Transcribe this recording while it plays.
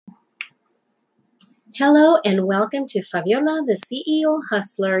Hello and welcome to Fabiola, the CEO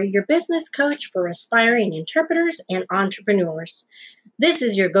Hustler, your business coach for aspiring interpreters and entrepreneurs. This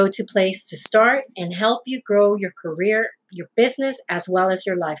is your go-to place to start and help you grow your career, your business, as well as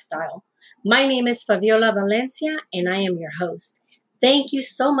your lifestyle. My name is Fabiola Valencia and I am your host. Thank you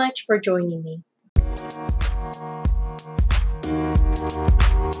so much for joining me.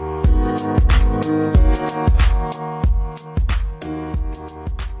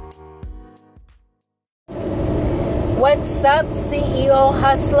 What's up, CEO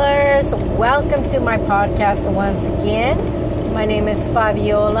Hustlers? Welcome to my podcast once again. My name is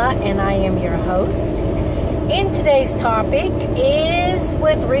Fabiola and I am your host. In today's topic is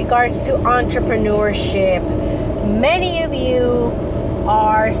with regards to entrepreneurship. Many of you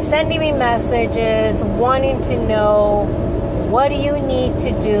are sending me messages wanting to know what do you need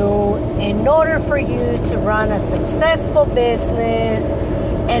to do in order for you to run a successful business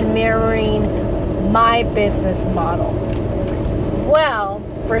and mirroring my business model. Well,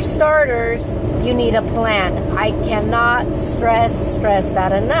 for starters, you need a plan. I cannot stress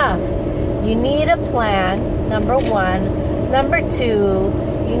that enough. You need a plan, number one. Number two,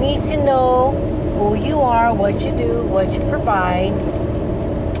 you need to know who you are, what you do, what you provide.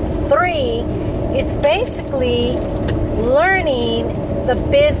 Three, it's basically learning the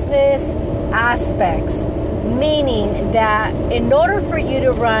business aspects. Meaning that in order for you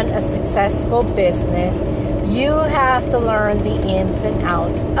to run a successful business, you have to learn the ins and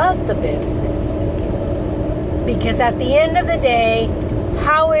outs of the business. Because at the end of the day,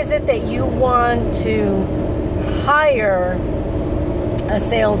 how is it that you want to hire a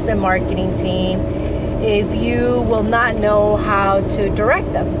sales and marketing team if you will not know how to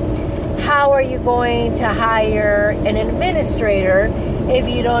direct them? How are you going to hire an administrator if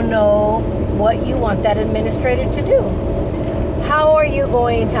you don't know what you want that administrator to do? How are you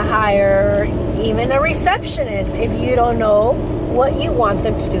going to hire even a receptionist if you don't know what you want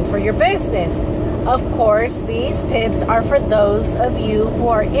them to do for your business? Of course, these tips are for those of you who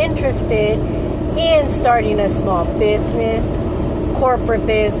are interested in starting a small business, corporate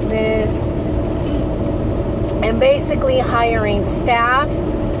business, and basically hiring staff,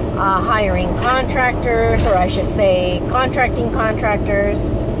 hiring contractors, or I should say contracting contractors.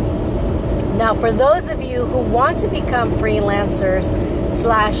 Now, for those of you who want to become freelancers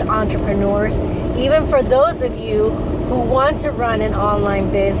 / entrepreneurs, even for those of you who want to run an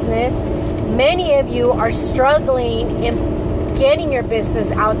online business, many of you are struggling in getting your business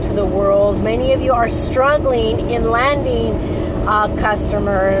out to the world. Many of you are struggling in landing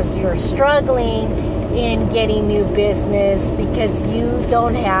customers. You're struggling in getting new business because you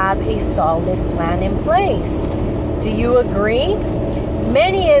don't have a solid plan in place. Do you agree?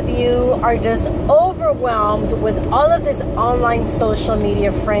 Many of you are just overwhelmed with all of this online social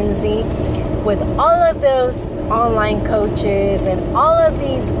media frenzy, with all of those online coaches and all of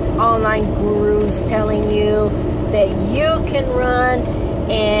these online gurus telling you that you can run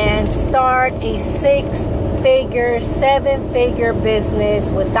and start a 6-figure, 7-figure business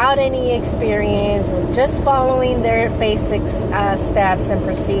without any experience, with just following their basic steps and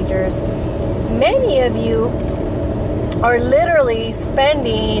procedures. Many of you are literally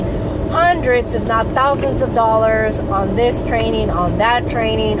spending hundreds, if not thousands of dollars on this training, on that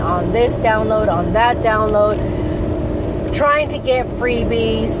training, on this download, on that download, trying to get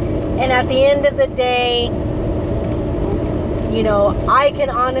freebies. And at the end of the day, I can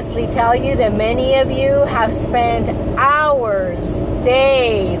honestly tell you that many of you have spent hours,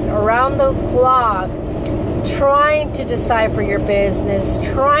 days, around the clock trying to decide for your business,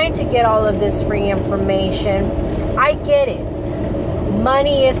 trying to get all of this free information. I get it.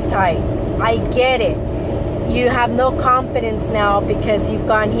 Money is tight. I get it. You have no confidence now because you've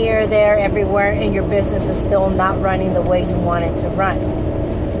gone here, there, everywhere, and your business is still not running the way you want it to run.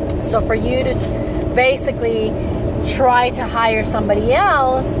 So for you to basically try to hire somebody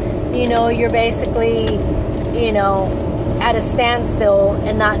else, you're basically, at a standstill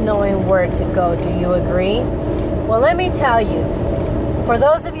and not knowing where to go. Do you agree? Well, let me tell you, for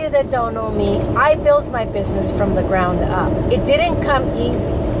those of you that don't know me, I built my business from the ground up. It didn't come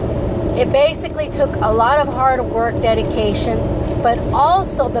easy. It basically took a lot of hard work, dedication, but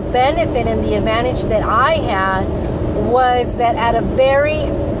also the benefit and the advantage that I had was that at a very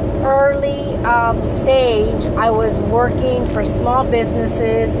early stage, I was working for small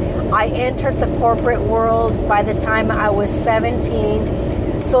businesses. I entered the corporate world by the time I was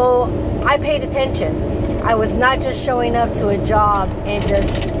 17. So I paid attention. I was not just showing up to a job and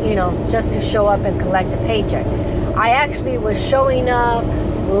just to show up and collect a paycheck. I actually was showing up,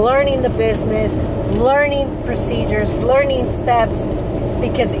 learning the business, learning procedures, learning steps,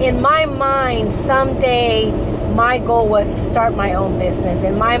 because in my mind, someday my goal was to start my own business.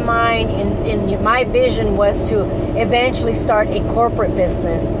 In my mind, in my vision was to eventually start a corporate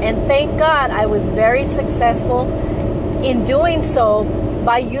business. And thank God I was very successful in doing so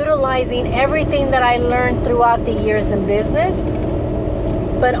by utilizing everything that I learned throughout the years in business.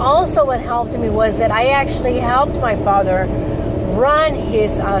 But also what helped me was that I actually helped my father run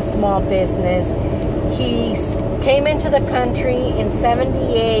his small business. He came into the country in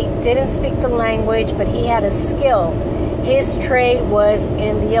 78, didn't speak the language, but he had a skill. His trade was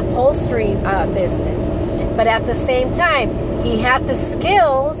in the upholstery business. But at the same time, he had the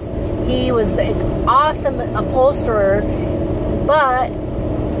skills. He was an awesome upholsterer, but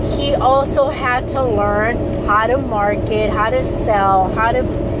he also had to learn how to market, how to sell, how to,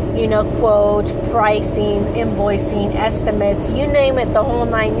 quote, pricing, invoicing, estimates, you name it, the whole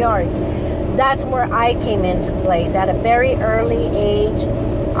 9 yards. That's where I came into place. At a very early age,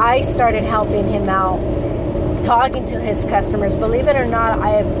 I started helping him out, talking to his customers. Believe it or not,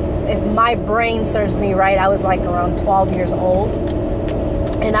 if my brain serves me right, I was like around 12 years old,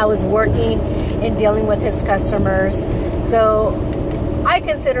 and I was working and dealing with his customers. So I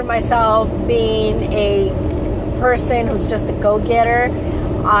consider myself being a person who's just a go-getter.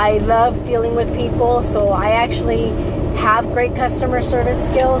 I love dealing with people, so I actually have great customer service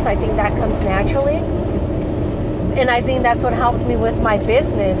skills. I think that comes naturally. And I think that's what helped me with my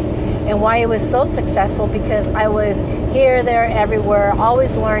business and why it was so successful, because I was here, there, everywhere,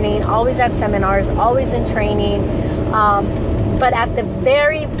 always learning, always at seminars, always in training. But at the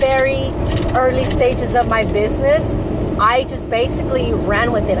very, very early stages of my business, I just basically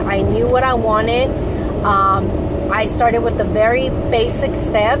ran with it. I knew what I wanted. I started with the very basic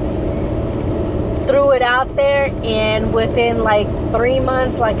steps, threw it out there, and within like 3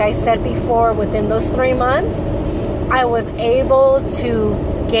 months, like I said before, within those 3 months, I was able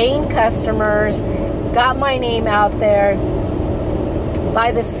to gain customers, got my name out there.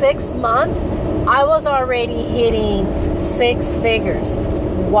 By the 6th month, I was already hitting 6 figures.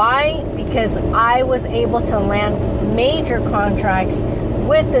 Why? Because I was able to land major contracts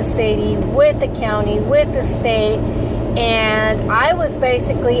with the city, with the county, with the state, and I was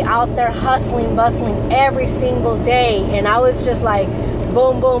basically out there hustling, bustling every single day, and I was just like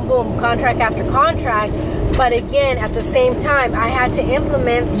boom, boom, boom, contract after contract. But again, at the same time, I had to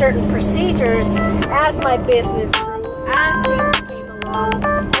implement certain procedures as my business grew, as things came along,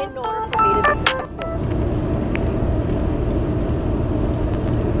 in order for me to be successful.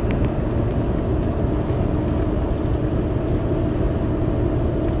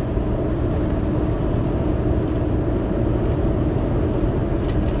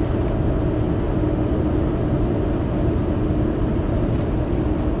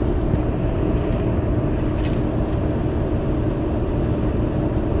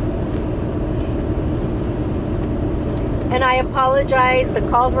 And I apologize, the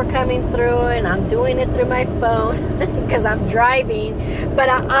calls were coming through and I'm doing it through my phone because I'm driving, but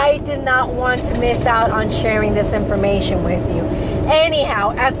I did not want to miss out on sharing this information with you.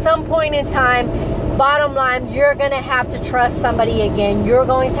 Anyhow, at some point in time, bottom line, you're going to have to trust somebody again. You're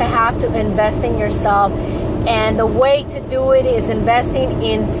going to have to invest in yourself. And the way to do it is investing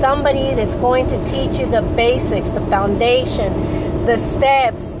in somebody that's going to teach you the basics, the foundation, the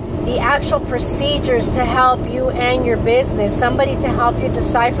steps, the actual procedures to help you and your business, somebody to help you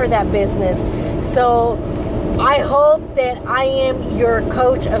decipher that business. So I hope that I am your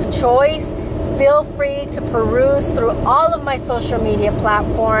coach of choice. Feel free to peruse through all of my social media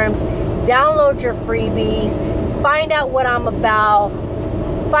platforms, download your freebies, find out what I'm about,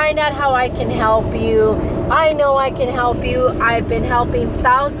 find out how I can help you. I know I can help you. I've been helping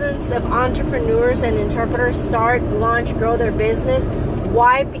thousands of entrepreneurs and interpreters start, launch, grow their business.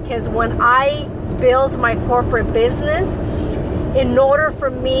 Why? Because when I built my corporate business, in order for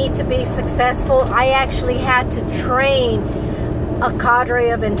me to be successful, I actually had to train a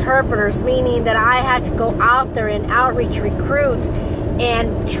cadre of interpreters, meaning that I had to go out there and outreach, recruit,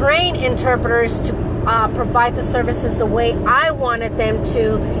 and train interpreters to provide the services the way I wanted them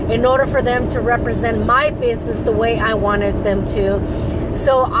to, in order for them to represent my business the way I wanted them to.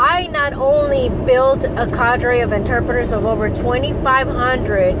 So I not only built a cadre of interpreters of over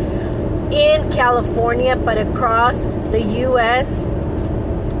 2,500 in California, but across the U.S.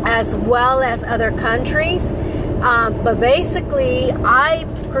 as well as other countries. But basically, I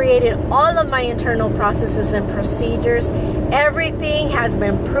created all of my internal processes and procedures. Everything has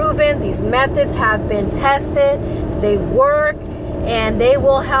been proven. These methods have been tested. They work, and they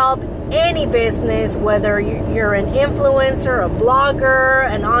will help any business, whether you're an influencer, a blogger,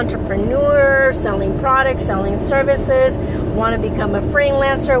 an entrepreneur, selling products, selling services, want to become a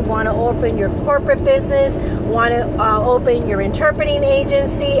freelancer, want to open your corporate business, want to open your interpreting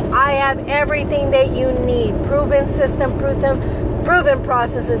agency, I have everything that you need. Proven system, proven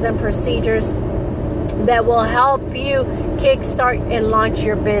processes and procedures that will help you kickstart and launch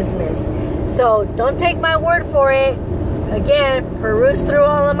your business. So don't take my word for it. Again, peruse through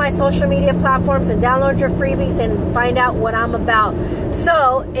all of my social media platforms and download your freebies and find out what I'm about.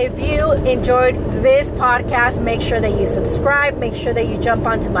 So if you enjoyed this podcast, make sure that you subscribe. Make sure that you jump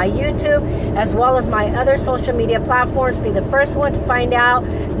onto my YouTube as well as my other social media platforms. Be the first one to find out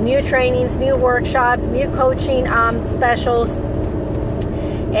new trainings, new workshops, new coaching specials.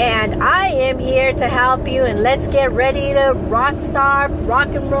 And I am here to help you, and let's get ready to rock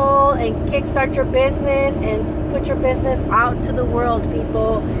and roll, and kickstart your business and put your business out to the world,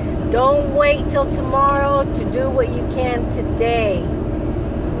 people. Don't wait till tomorrow to do what you can today.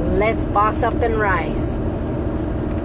 Let's boss up and rise.